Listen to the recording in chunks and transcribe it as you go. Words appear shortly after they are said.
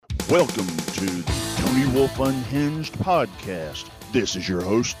Welcome to the Tony Wolfe Un-Hinged podcast. This is your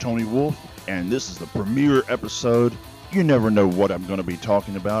host, Tony Wolfe, and this is the premiere episode. You never know what I'm going to be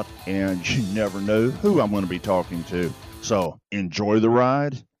talking about, and you never know who I'm going to be talking to. So enjoy the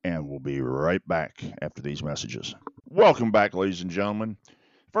ride, and we'll be right back after these messages. Welcome back, ladies and gentlemen.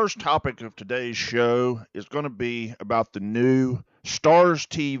 First topic of today's show is going to be about the new Starz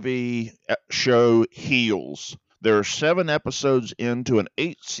TV show Heels. There are 7 episodes into an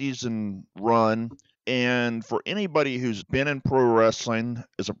 8-season run, and for anybody who's been in pro wrestling,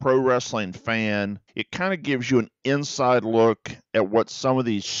 is a pro wrestling fan, it kind of gives you an inside look at what some of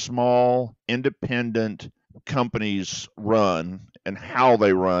these small, independent companies run and how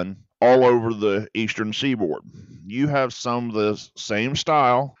they run all over the Eastern Seaboard. You have some of the same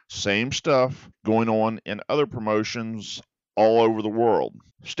style, same stuff going on in other promotions all over the world.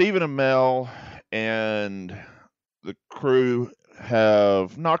 Stephen Amell and the crew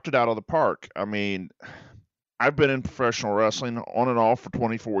have knocked it out of the park. I mean, I've been in professional wrestling on and off for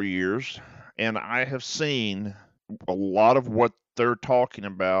 24 years, and I have seen a lot of what they're talking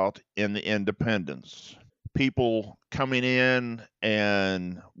about in the independents. People coming in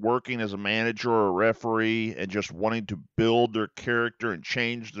and working as a manager or a referee and just wanting to build their character and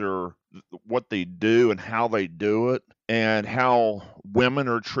change what they do and how they do it, and how women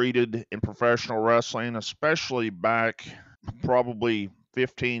are treated in professional wrestling, especially back probably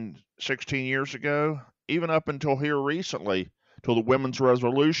 15, 16 years ago, even up until here recently, till the women's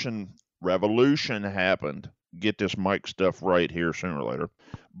revolution happened. Get this mic stuff right here sooner or later.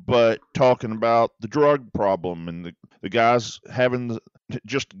 But talking about the drug problem and the guys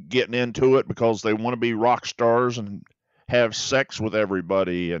just getting into it because they want to be rock stars and have sex with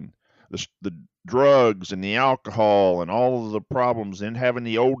everybody, and the drugs and the alcohol and all of the problems, and having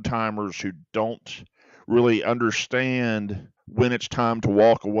the old timers who don't really understand when it's time to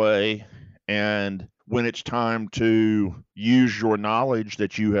walk away and when it's time to use your knowledge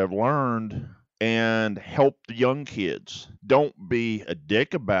that you have learned and help the young kids. Don't be a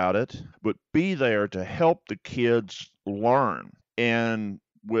dick about it, but be there to help the kids learn. And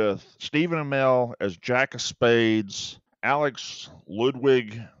with Stephen Amell as Jack of Spades, Alex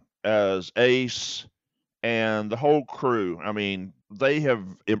Ludwig as Ace, and the whole crew, I mean, they have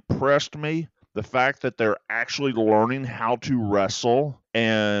impressed me. The fact that they're actually learning how to wrestle,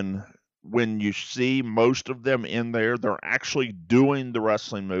 and when you see most of them in there, they're actually doing the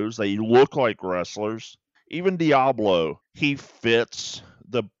wrestling moves. They look like wrestlers. Even Diablo, he fits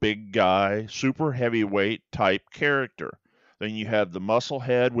the big guy, super heavyweight type character. Then you have the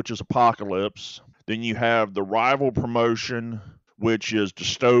Musclehead, which is Apocalypse. Then you have the rival promotion, which is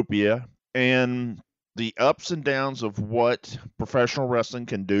Dystopia. And the ups and downs of what professional wrestling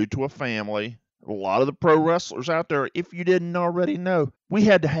can do to a family. A lot of the pro wrestlers out there, if you didn't already know, we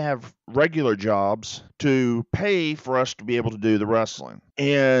had to have regular jobs to pay for us to be able to do the wrestling.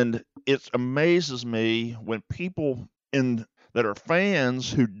 And it amazes me when people that are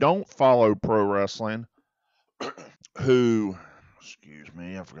fans who don't follow pro wrestling, excuse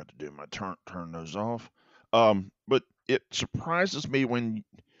me, I forgot to do my turn those off. But it surprises me when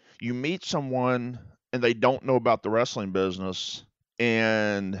you meet someone and they don't know about the wrestling business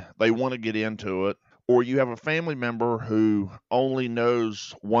and they want to get into it, or you have a family member who only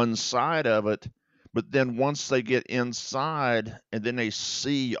knows one side of it, but then once they get inside and then they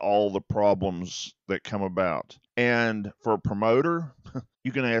see all the problems that come about. And for a promoter,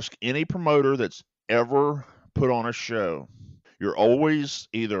 you can ask any promoter that's ever put on a show. You're always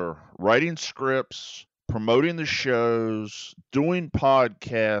either writing scripts, promoting the shows, doing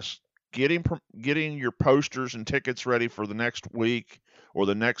podcasts, getting your posters and tickets ready for the next week or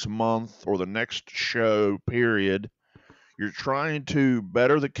the next month or the next show period. You're trying to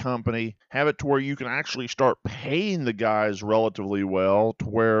better the company, have it to where you can actually start paying the guys relatively well, to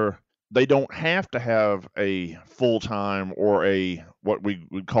where they don't have to have a full-time or what we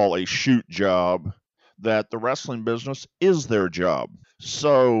would call a shoot job, that the wrestling business is their job.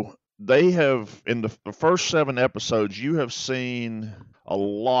 So they have, in the first 7 episodes, you have seen a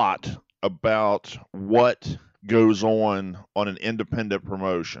lot about what goes on an independent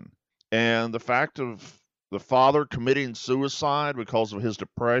promotion. And the fact of the father committing suicide because of his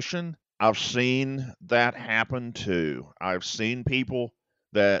depression, I've seen that happen too. I've seen people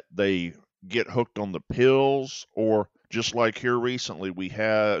that they get hooked on the pills, or just like here recently, we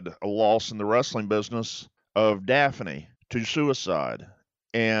had a loss in the wrestling business of Daphne to suicide.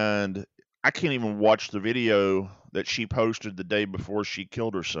 And I can't even watch the video that she posted the day before she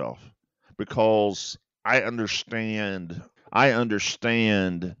killed herself, because I understand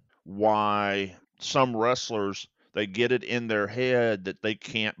why some wrestlers, they get it in their head that they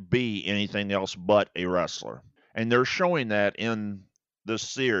can't be anything else but a wrestler. And they're showing that in this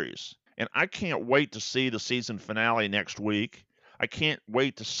series. And I can't wait to see the season finale next week. I can't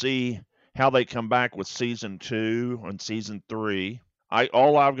wait to see how they come back with season 2 and season 3.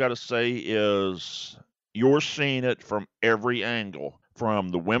 All I've got to say is you're seeing it from every angle, from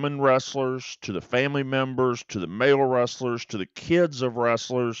the women wrestlers to the family members to the male wrestlers to the kids of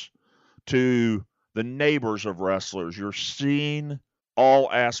wrestlers to the neighbors of wrestlers. You're seeing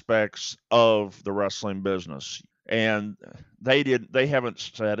all aspects of the wrestling business. And they haven't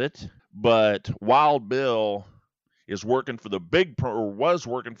said it, but Wild Bill is working for the was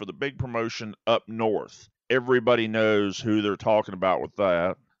working for the big promotion up north. Everybody knows who they're talking about with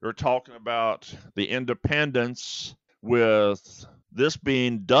that. They're talking about the independents, with this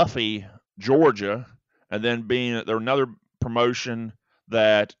being Duffy, Georgia, and then being there another promotion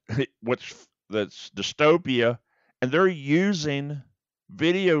that's Dystopia, and they're using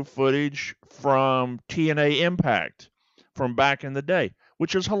video footage from TNA Impact from back in the day,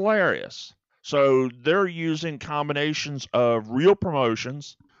 which is hilarious. So they're using combinations of real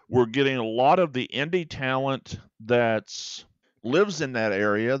promotions. We're getting a lot of the indie talent that lives in that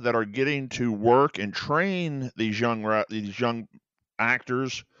area that are getting to work and train these young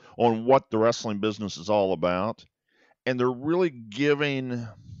actors on what the wrestling business is all about. And they're really giving.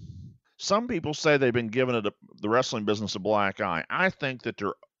 Some people say they've been giving the wrestling business a black eye. I think that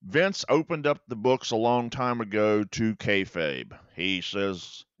Vince opened up the books a long time ago to kayfabe. He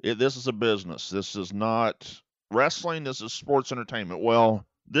says, this is a business. This is not wrestling. This is sports entertainment. Well,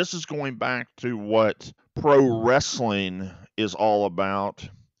 this is going back to what pro wrestling is all about,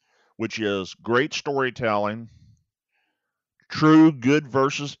 which is great storytelling, true good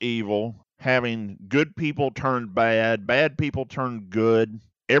versus evil, having good people turn bad, bad people turn good,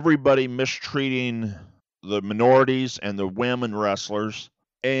 everybody mistreating the minorities and the women wrestlers.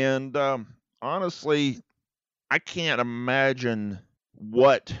 And honestly, I can't imagine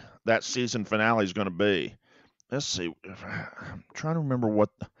what that season finale is going to be. Let's see. I'm trying to remember what.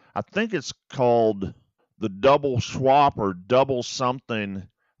 I think it's called the double swap or double something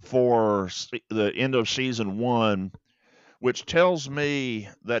for the end of season 1, which tells me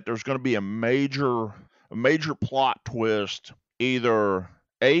that there's going to be a major plot twist. Either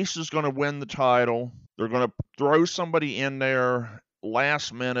Ace is going to win the title. They're going to throw somebody in there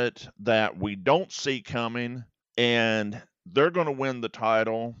last minute that we don't see coming, and they're going to win the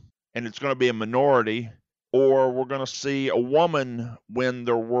title, and it's going to be a minority. Or we're going to see a woman win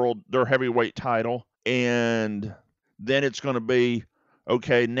their heavyweight title, and then it's going to be,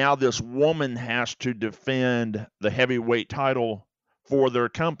 okay, now this woman has to defend the heavyweight title for their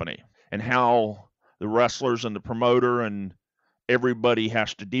company, and how the wrestlers and the promoter and everybody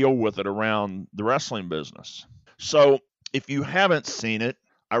has to deal with it around the wrestling business. So if you haven't seen it,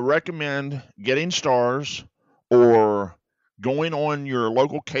 I recommend getting Stars or going on your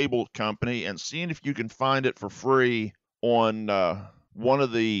local cable company and seeing if you can find it for free on one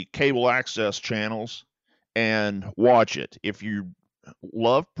of the cable access channels and watch it. If you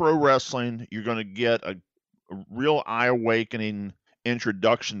love pro wrestling, you're going to get a real eye-awakening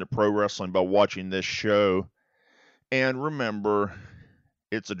introduction to pro wrestling by watching this show. And remember,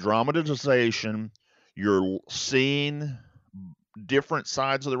 it's a dramatization. You're seeing different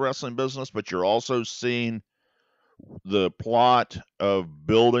sides of the wrestling business, but you're also seeing the plot of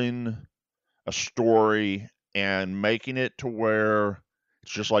building a story and making it to where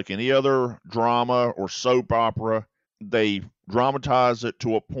it's just like any other drama or soap opera. They dramatize it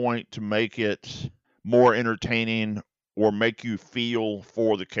to a point to make it more entertaining or make you feel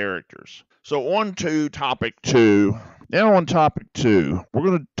for the characters. So on to topic 2. Now on topic 2, we're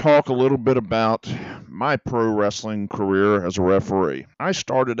going to talk a little bit about my pro wrestling career as a referee. I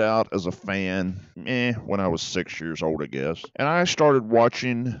started out as a fan when I was 6 years old, I guess. And I started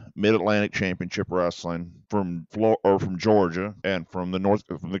watching Mid-Atlantic Championship Wrestling from Georgia and from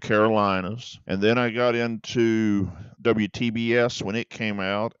the Carolinas. And then I got into WTBS when it came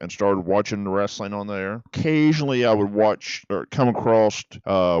out and started watching the wrestling on there. Occasionally I would watch or come across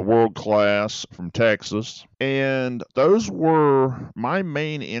World Class from Texas. And those were my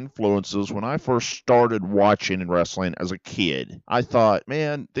main influences when I first started watching wrestling as a kid. I thought,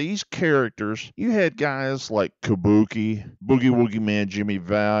 man, these characters, you had guys like Kabuki, Boogie Woogie Man Jimmy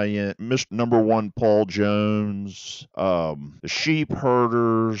Valiant, Mr. Number 1 Paul Jones, the Sheep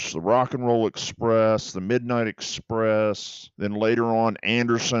Herders, the Rock and Roll Express, the Midnight Express, then later on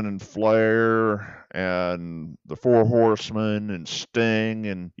Anderson and Flair, and the Four Horsemen and Sting,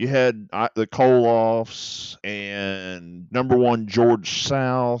 and you had the Koloffs and number one George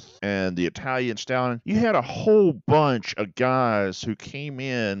South and the Italian Stallion. You had a whole bunch of guys who came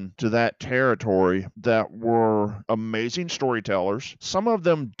in to that territory that were amazing storytellers. Some of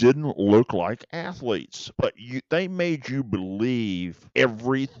them didn't look like athletes, but they made you believe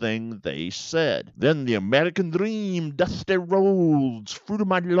everything they said. Then the American Dream, Dusty Rhodes, Fruit of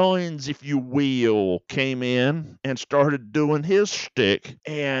My Loins, if you will, came in and started doing his shtick.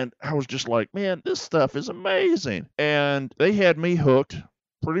 And I was just like, man, this stuff is amazing. And they had me hooked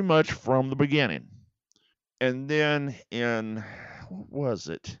pretty much from the beginning. And then in, what was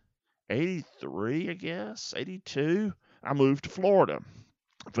it? 83, I guess, 82, I moved to Florida.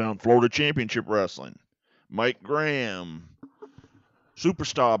 I found Florida Championship Wrestling. Mike Graham,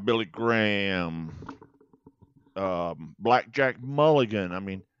 Superstar Billy Graham, Blackjack Mulligan. I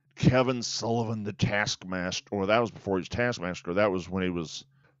mean, Kevin Sullivan, the Taskmaster. Or that was before he was Taskmaster. That was when he was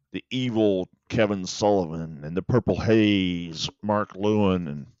the evil Kevin Sullivan. And the Purple Haze, Mark Lewin.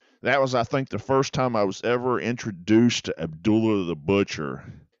 And that was, I think, the first time I was ever introduced to Abdullah the Butcher.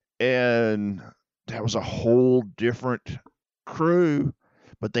 And that was a whole different crew,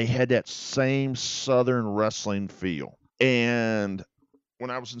 but they had that same Southern wrestling feel. And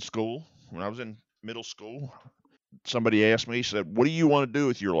when I was in school, when I was in middle school, somebody asked me, said, what do you want to do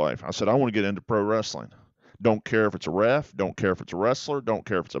with your life? I said, I want to get into pro wrestling. Don't care if it's a ref, don't care if it's a wrestler, don't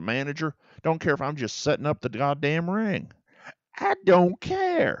care if it's a manager, don't care if I'm just setting up the goddamn ring. I don't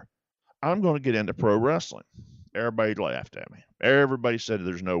care. I'm going to get into pro wrestling. Everybody laughed at me. Everybody said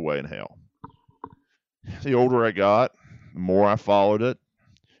there's no way in hell. The older I got, the more I followed it.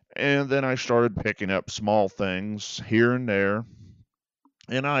 And then I started picking up small things here and there.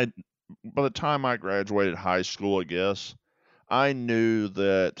 And by the time I graduated high school, I guess, I knew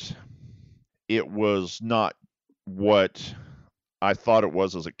that it was not what I thought it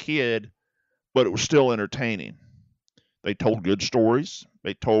was as a kid, but it was still entertaining. They told good stories.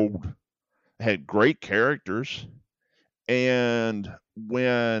 They had great characters. And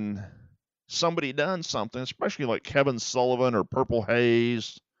when somebody done something, especially like Kevin Sullivan or Purple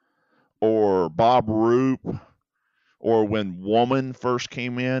Haze or Bob Roop, or when Woman first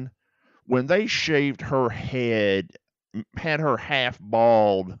came in, when they shaved her head, had her half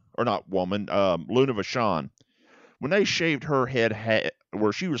bald, or not Woman, Luna Vachon, when they shaved her head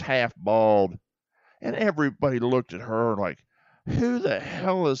where she was half bald, and everybody looked at her like, who the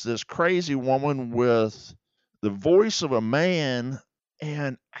hell is this crazy woman with the voice of a man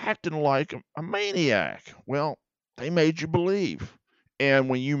and acting like a maniac? Well, they made you believe. And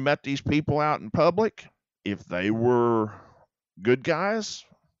when you met these people out in public, if they were good guys,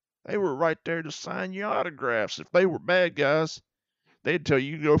 they were right there to sign your autographs. If they were bad guys, they'd tell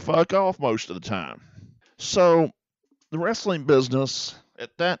you to go fuck off most of the time. So the wrestling business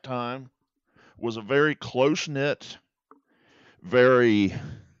at that time was a very close-knit, they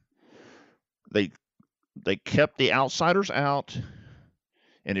kept the outsiders out,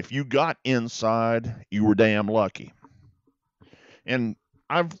 and if you got inside, you were damn lucky. And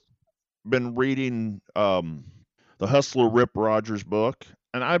I've been reading the Hustler Rip Rogers book,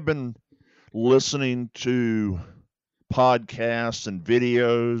 and I've been listening to podcasts and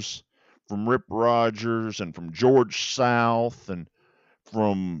videos from Rip Rogers and from George South and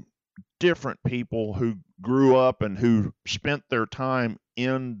from different people who grew up and who spent their time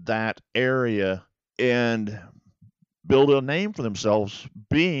in that area and built a name for themselves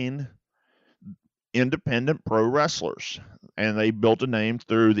being independent pro wrestlers. And they built a name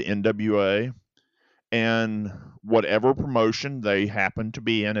through the NWA and whatever promotion they happened to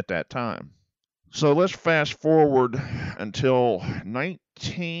be in at that time. So let's fast forward until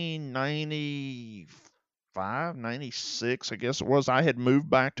 1995, 96, I guess it was. I had moved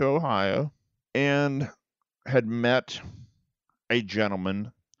back to Ohio and had met a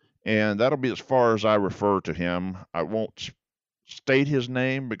gentleman, and that'll be as far as I refer to him. I won't state his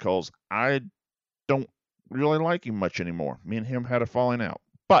name because I don't really like him much anymore. Me and him had a falling out.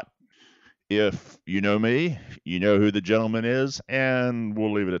 But if you know me, you know who the gentleman is, and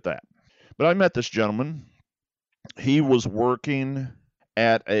we'll leave it at that. But I met this gentleman. He was working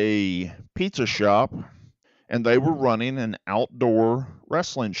at a pizza shop, and they were running an outdoor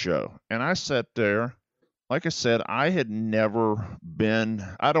wrestling show. And I sat there. Like I said, I'd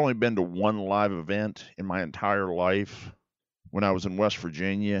only been to one live event in my entire life when I was in West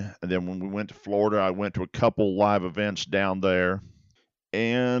Virginia. And then when we went to Florida, I went to a couple live events down there.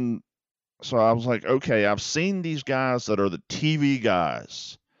 And so I was like, okay, I've seen these guys that are the TV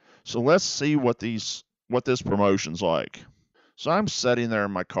guys. So let's see what this promotion's like. So I'm sitting there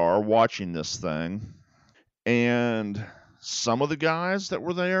in my car watching this thing, and some of the guys that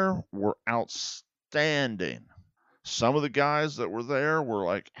were there were outstanding. Some of the guys that were there were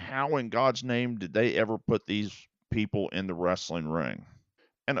like, how in God's name did they ever put these people in the wrestling ring?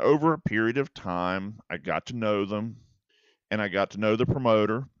 And over a period of time, I got to know them, and I got to know the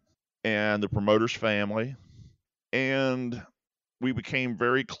promoter and the promoter's family, and we became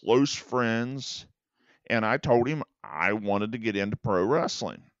very close friends. And I told him I wanted to get into pro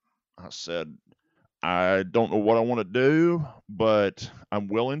wrestling. I said, I don't know what I want to do, but I'm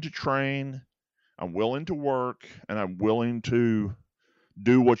willing to train, I'm willing to work, and I'm willing to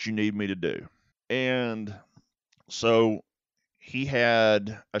do what you need me to do. And so he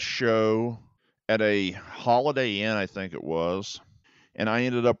had a show at a Holiday Inn, I think it was, and I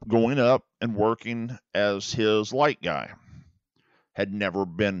ended up going up and working as his light guy. Had never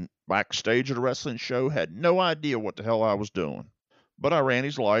been backstage at a wrestling show, had no idea what the hell I was doing. But I ran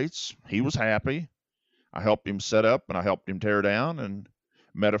his lights. He was happy. I helped him set up and I helped him tear down and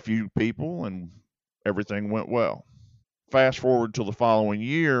met a few people, and everything went well. Fast forward to the following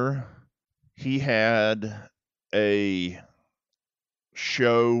year, he had a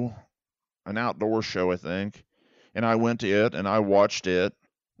show, an outdoor show, I think, and I went to it and I watched it.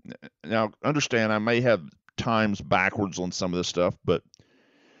 Now, understand, I may have times backwards on some of this stuff, but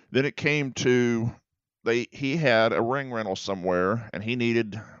then it came to he had a ring rental somewhere and he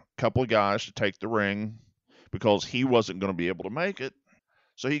needed a couple of guys to take the ring because he wasn't going to be able to make it.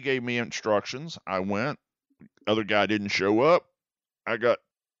 So he gave me instructions. I went. Other guy didn't show up. I got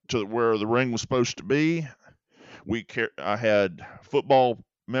to where the ring was supposed to be. I had football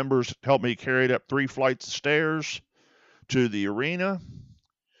members help me carry it up 3 flights of stairs to the arena.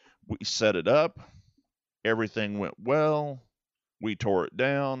 We set it up. Everything went well. We tore it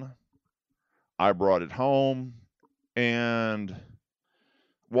down. I brought it home and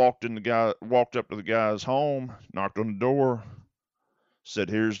walked up to the guy's home, knocked on the door,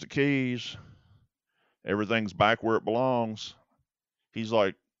 said, "Here's the keys. Everything's back where it belongs." He's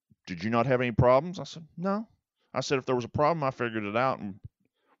like, "Did you not have any problems?" I said, "No." I said, "If there was a problem, I figured it out and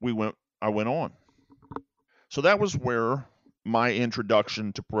I went on." So that was where my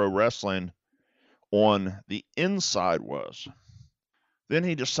introduction to pro wrestling on the inside was. Then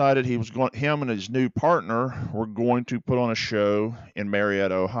he decided him and his new partner were going to put on a show in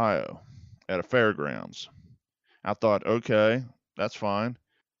Marietta, Ohio at a fairgrounds. I thought, okay, that's fine.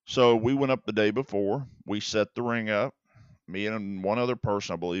 So we went up the day before. We set the ring up, me and one other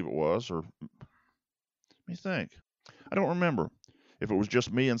person, I believe it was, or let me think. I don't remember if it was just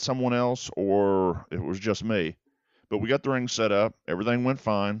me and someone else or if it was just me. But we got the ring set up. Everything went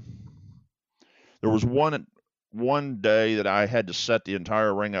fine. There was one day that I had to set the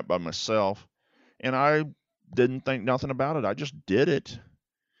entire ring up by myself, and I didn't think nothing about it. I just did it.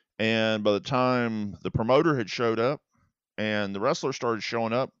 And by the time the promoter had showed up and the wrestlers started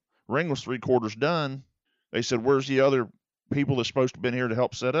showing up, ring was 3/4 done. They said, "Where's the other people that's supposed to have been here to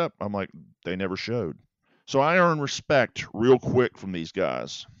help set up?" I'm like, "They never showed." So I earned respect real quick from these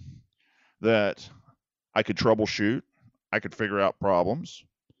guys that I could troubleshoot, I could figure out problems,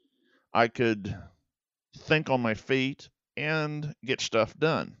 I could think on my feet and get stuff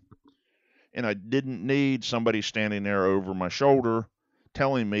done. And I didn't need somebody standing there over my shoulder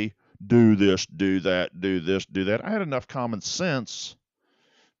telling me, do this, do that, do this, do that. I had enough common sense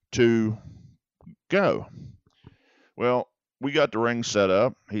to go. Well, we got the ring set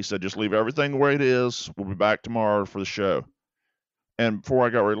up. He said, "Just leave everything the way it is. We'll be back tomorrow for the show." And before I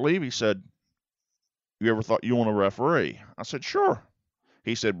got ready to leave, he said, "You ever thought you want a referee?" I said, "Sure."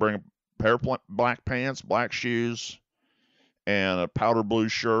 He said, "Bring a pair of black pants, black shoes, and a powder blue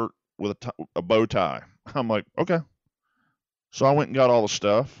shirt with a bow tie." I'm like, "Okay." So I went and got all the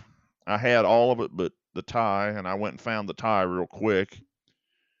stuff. I had all of it but the tie, and I went and found the tie real quick.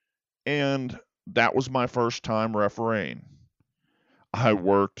 And that was my first time refereeing. I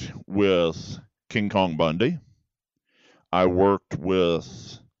worked with King Kong Bundy. I worked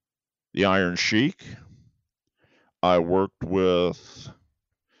with the Iron Sheik. I worked with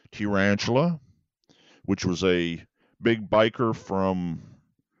Tarantula, which was a big biker from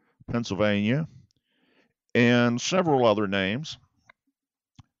Pennsylvania, and several other names.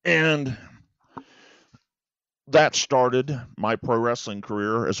 And that started my pro wrestling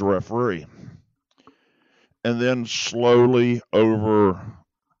career as a referee. And then slowly over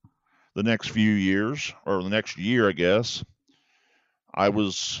the next few years, or the next year, I guess, I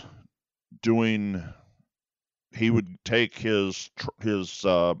was doing. He would take his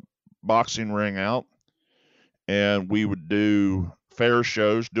boxing ring out, and we would do fair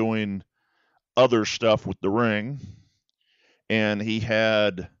shows doing other stuff with the ring. and he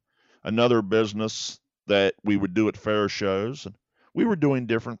had another business that we would do at fair shows. And we were doing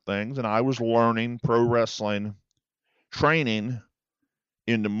different things, and I was learning pro wrestling training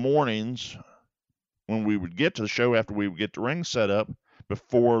in the mornings when we would get to the show after we would get the ring set up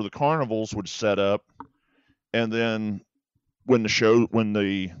before the carnivals would set up. And then when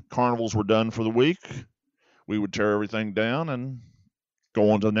the carnivals were done for the week, we would tear everything down and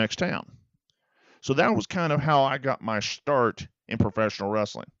go on to the next town. So that was kind of how I got my start in professional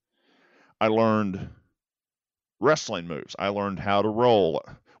wrestling. I learned wrestling moves. I learned how to roll,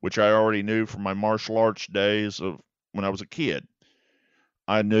 which I already knew from my martial arts days of when I was a kid.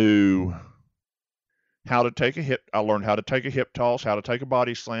 I knew how to take a hip. I learned how to take a hip toss, how to take a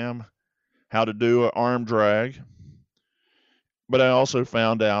body slam, how to do an arm drag. But I also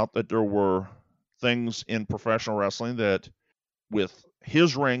found out that there were things in professional wrestling that, with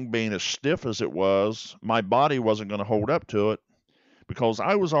his ring being as stiff as it was, my body wasn't going to hold up to it because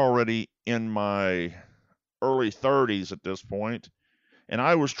I was already in my early 30s at this point, and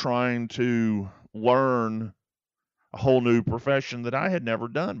I was trying to learn a whole new profession that I had never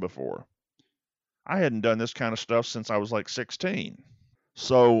done before. I hadn't done this kind of stuff since I was like 16.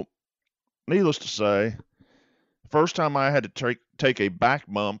 So, needless to say, first time I had to take a back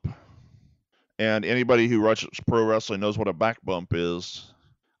bump, and anybody who watches pro wrestling knows what a back bump is.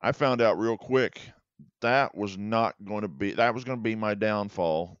 I found out real quick that was going to be my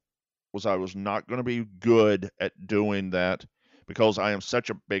downfall. Was I was not going to be good at doing that because I am such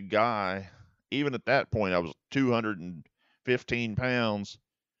a big guy. Even at that point, I was 215 pounds,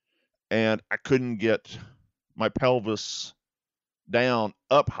 and I couldn't get my pelvis down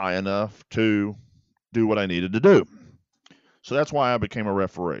up high enough to do what I needed to do. So that's why I became a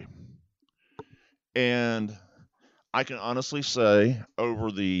referee. And I can honestly say, over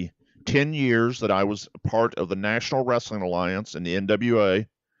the 10 years that I was a part of the National Wrestling Alliance and the NWA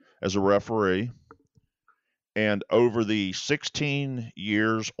as a referee, and over the 16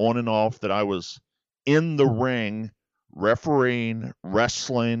 years on and off that I was in the ring, refereeing,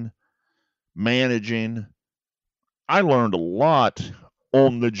 wrestling, managing, I learned a lot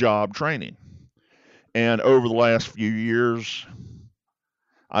on the job training. And over the last few years,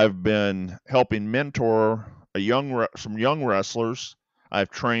 I've been helping mentor some young wrestlers. I've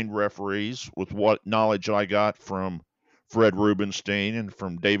trained referees with what knowledge I got from Fred Rubenstein and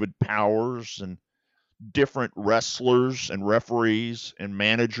from David Powers and different wrestlers and referees and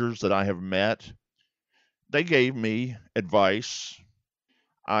managers that I have met. They gave me advice.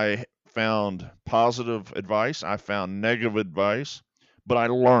 I found positive advice. I found negative advice, but I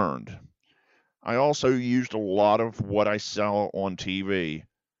learned. I also used a lot of what I saw on TV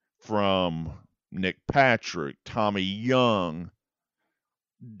from Nick Patrick, Tommy Young,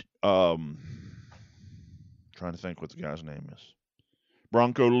 trying to think what the guy's name is,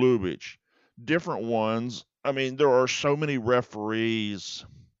 Bronco Lubitsch, different ones. I mean, there are so many referees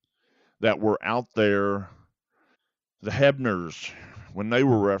that were out there. The Hebners, when they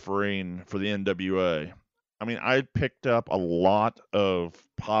were refereeing for the NWA, I mean, I picked up a lot of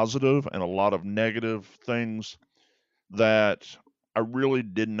positive and a lot of negative things that I really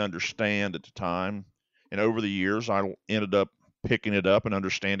didn't understand at the time. And over the years, I ended up picking it up and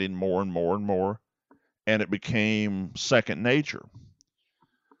understanding more and more and more. And it became second nature.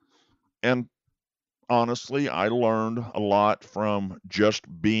 And honestly, I learned a lot from just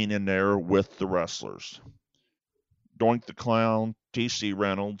being in there with the wrestlers. Doink the Clown, T.C.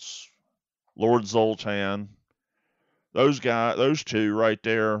 Reynolds, Lord Zoltan, those two right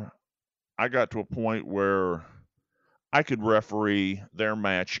there, I got to a point where I could referee their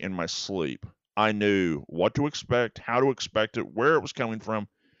match in my sleep. I knew what to expect, how to expect it, where it was coming from,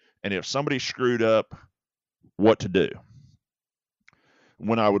 and if somebody screwed up, what to do.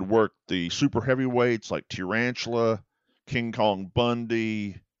 When I would work the super heavyweights like Tarantula, King Kong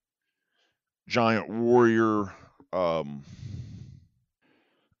Bundy, Giant Warrior, I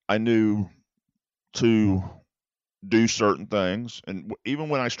knew to do certain things. And even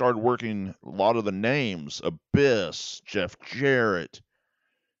when I started working a lot of the names, Abyss, Jeff Jarrett,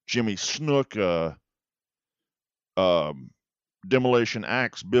 Jimmy Snuka, Demolition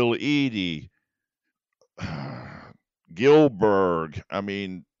Axe, Bill Eadie, Gilbert. I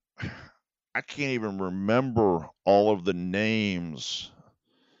mean, I can't even remember all of the names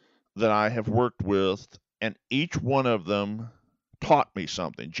that I have worked with, and each one of them taught me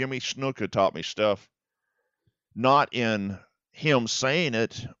something. Jimmy Snuka taught me stuff, not in him saying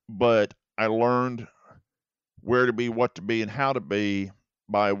it, but I learned where to be, what to be, and how to be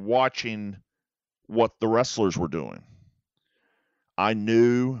by watching what the wrestlers were doing. I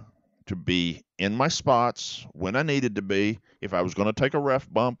knew to be in my spots when I needed to be. If I was going to take a ref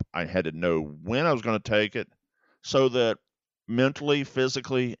bump, I had to know when I was going to take it so that mentally,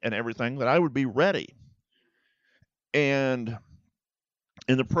 physically, and everything that I would be ready. And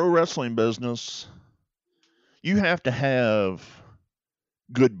in the pro wrestling business, you have to have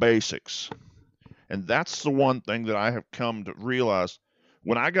good basics. And that's the one thing that I have come to realize.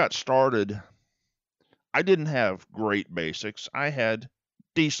 When I got started, I didn't have great basics. I had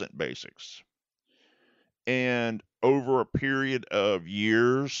decent basics. And over a period of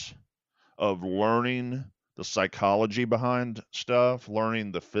years of learning the psychology behind stuff,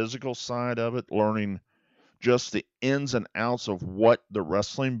 learning the physical side of it, learning just the ins and outs of what the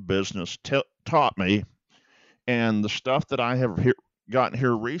wrestling business taught me, and the stuff that I have gotten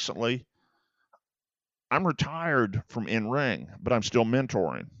here recently. I'm retired from in ring, but I'm still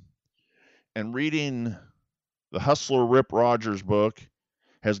mentoring. And reading the Hustler Rip Rogers book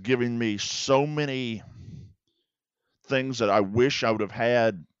has given me so many things that I wish I would have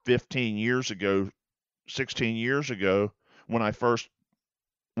had 15 years ago, 16 years ago, when I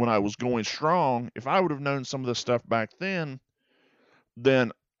was going strong. If I would have known some of this stuff back then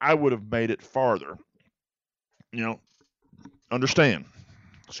I would have made it farther. You know, understand.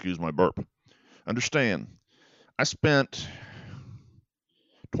 Excuse my burp. Understand. I spent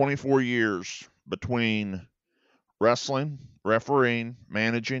 24 years between wrestling, refereeing,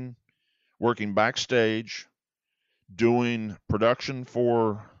 managing, working backstage, doing production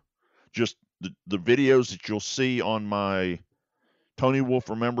for just the videos that you'll see on my Tony Wolfe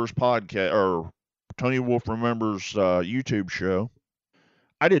Remembers podcast, or Tony Wolfe Remembers YouTube show.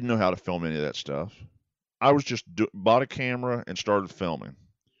 I didn't know how to film any of that stuff. I was just bought a camera and started filming.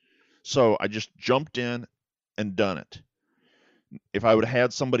 So I just jumped in and done it. If I would have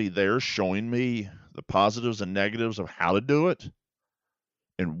had somebody there showing me the positives and negatives of how to do it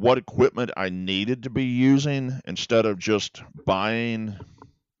and what equipment I needed to be using instead of just buying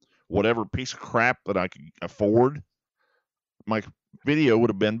whatever piece of crap that I could afford, my video would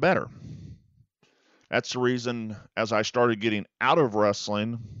have been better. That's the reason, as I started getting out of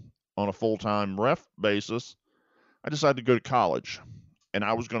wrestling on a full-time ref basis, I decided to go to college. And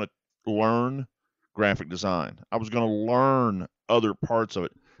I was going to learn graphic design. I was going to learn other parts of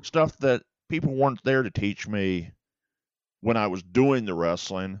it, stuff that people weren't there to teach me when I was doing the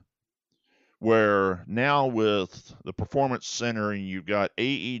wrestling. Where now with the Performance Center, and you've got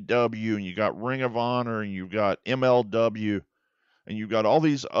AEW, and you've got Ring of Honor, and you've got MLW, and you've got all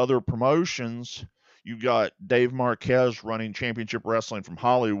these other promotions. You've got Dave Marquez running Championship Wrestling from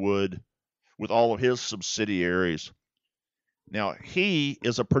Hollywood with all of his subsidiaries. Now, he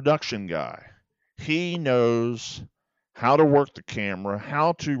is a production guy. He knows how to work the camera,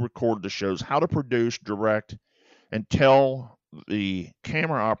 how to record the shows, how to produce, direct, and tell the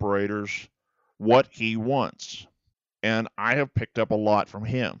camera operators what he wants. And I have picked up a lot from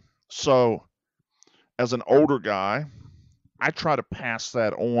him. So, as an older guy, I try to pass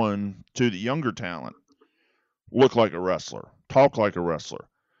that on to the younger talent. Look like a wrestler, talk like a wrestler,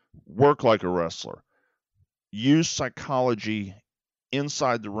 work like a wrestler, use psychology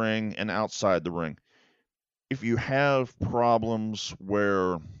inside the ring and outside the ring. If you have problems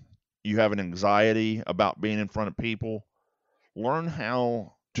where you have an anxiety about being in front of people, learn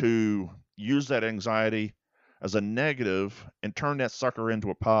how to use that anxiety as a negative and turn that sucker into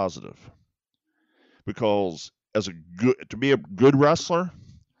a positive. Because to be a good wrestler,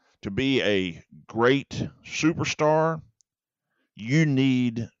 to be a great superstar, you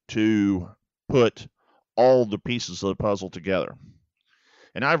need to put all the pieces of the puzzle together.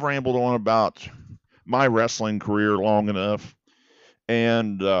 And I've rambled on about my wrestling career long enough.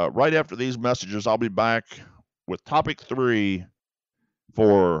 And right after these messages, I'll be back with topic 3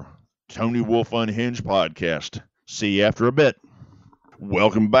 for Tony Wolfe Un-Hinged podcast. See you after a bit.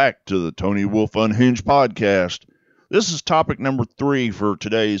 Welcome back to the Tony Wolfe Un-Hinged podcast. This is topic number 3 for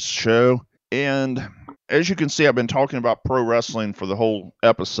today's show. And as you can see, I've been talking about pro wrestling for the whole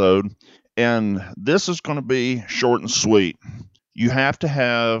episode. And this is going to be short and sweet. You have to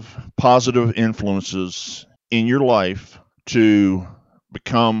have positive influences in your life to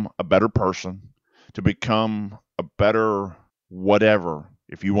become a better person, to become a better whatever.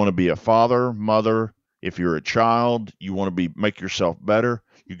 If you want to be a father, mother, if you're a child, you want to make yourself better,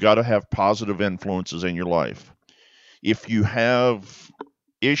 you got to have positive influences in your life. If you have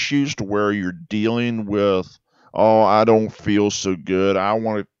issues to where you're dealing with, oh, I don't feel so good,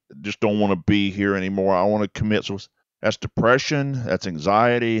 just don't want to be here anymore, I want to commit suicide. That's depression, that's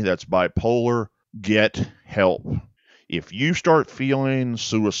anxiety, that's bipolar. Get help. If you start feeling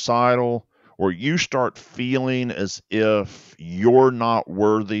suicidal where you start feeling as if you're not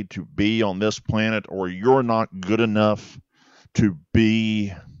worthy to be on this planet, or you're not good enough to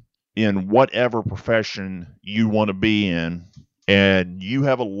be in whatever profession you want to be in, and you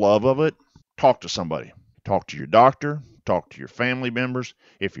have a love of it, talk to somebody. Talk to your doctor, talk to your family members.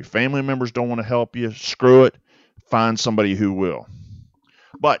 If your family members don't want to help you, screw it. Find somebody who will.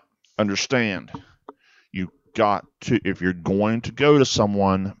 But understand, you got to, if you're going to go to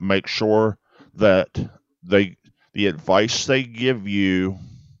someone, make sure that the advice they give you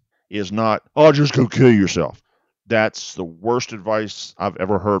is not, oh, just go kill yourself. That's the worst advice I've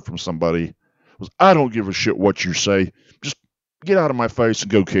ever heard from somebody. Was, I don't give a shit what you say. Just get out of my face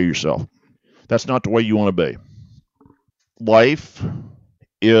and go kill yourself. That's not the way you want to be. Life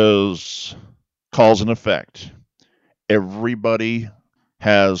is cause and effect. Everybody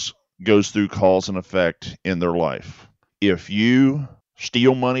goes through cause and effect in their life. If you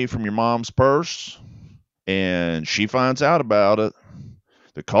steal money from your mom's purse and she finds out about it,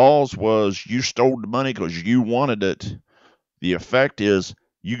 the cause was you stole the money because you wanted it. The effect is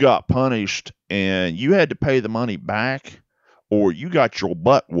you got punished and you had to pay the money back, or you got your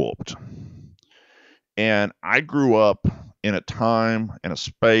butt whooped. And I grew up in a time and a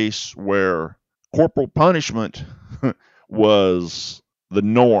space where corporal punishment was the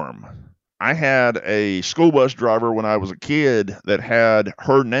norm. I had a school bus driver when I was a kid that had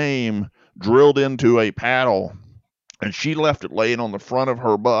her name drilled into a paddle, and she left it laying on the front of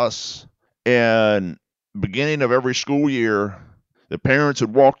her bus. And beginning of every school year, the parents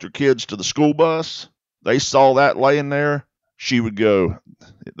would walk their kids to the school bus. They saw that laying there. She would go,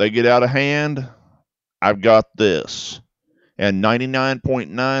 they get out of hand, I've got this. And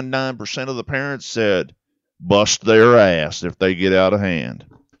 99.99% of the parents said, bust their ass if they get out of hand.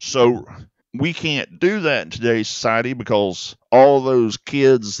 So we can't do that in today's society, because all those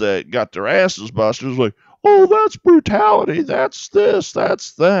kids that got their asses busted was like, oh, that's brutality, that's this,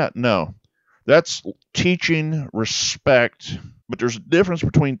 that's that. No, that's teaching respect. But there's a difference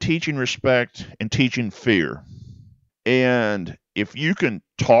between teaching respect and teaching fear. And if you can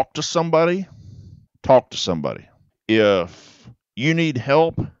talk to somebody, talk to somebody. If you need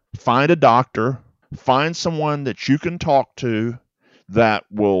help, find a doctor, find someone that you can talk to that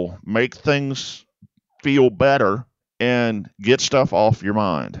will make things feel better and get stuff off your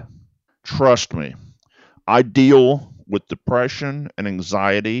mind. Trust me, I deal with depression and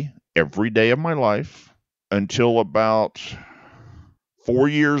anxiety every day of my life. Until about 4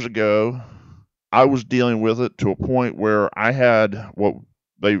 years ago, I was dealing with it to a point where I had what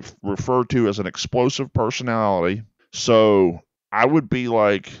they refer to as an explosive personality. So I would be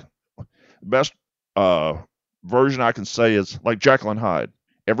like, the best version I can say is like Jekyll and Hyde.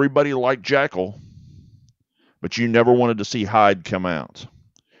 Everybody liked Jekyll, but you never wanted to see Hyde come out.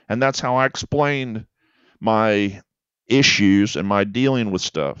 And that's how I explained my issues and my dealing with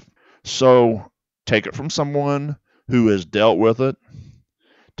stuff. So take it from someone who has dealt with it.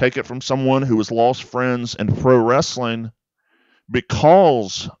 Take it from someone who has lost friends in pro wrestling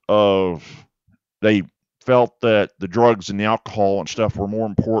because of they felt that the drugs and the alcohol and stuff were more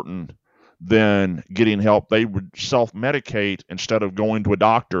important than getting help. They would self-medicate instead of going to a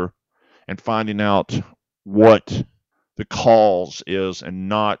doctor and finding out what the cause is and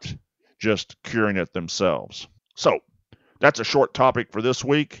not just curing it themselves. So that's a short topic for this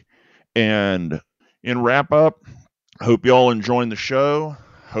week. And in wrap up, hope you all enjoying the show.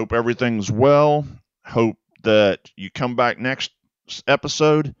 Hope everything's well. Hope that you come back next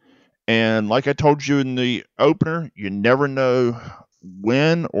episode. And like I told you in the opener, you never know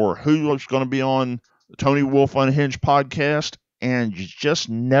when or who is going to be on the Tony Wolfe Un-Hinged podcast. And you just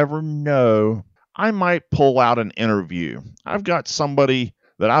never know. I might pull out an interview. I've got somebody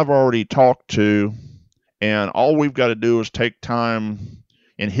that I've already talked to, and all we've got to do is take time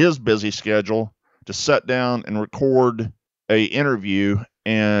in his busy schedule to sit down and record a interview,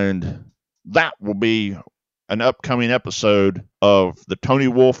 and that will be an upcoming episode of the Tony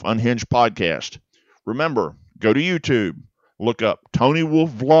Wolfe Un-Hinged podcast. Remember, go to YouTube, look up Tony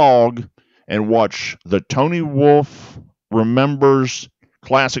Wolfe Vlog, and watch the Tony Wolfe Remembers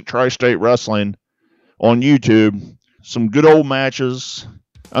Classic Tri-State Wrestling on YouTube. Some good old matches.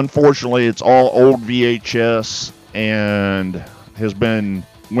 Unfortunately, it's all old VHS and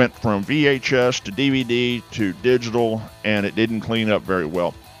went from VHS to DVD to digital, and it didn't clean up very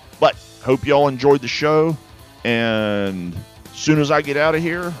well. But hope y'all enjoyed the show, and as soon as I get out of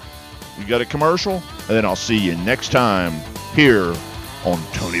here, we got a commercial, and then I'll see you next time here on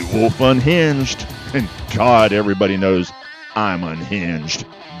Tony Wolfe Unhinged. And God, everybody knows I'm unhinged.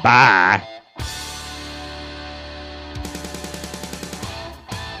 Bye.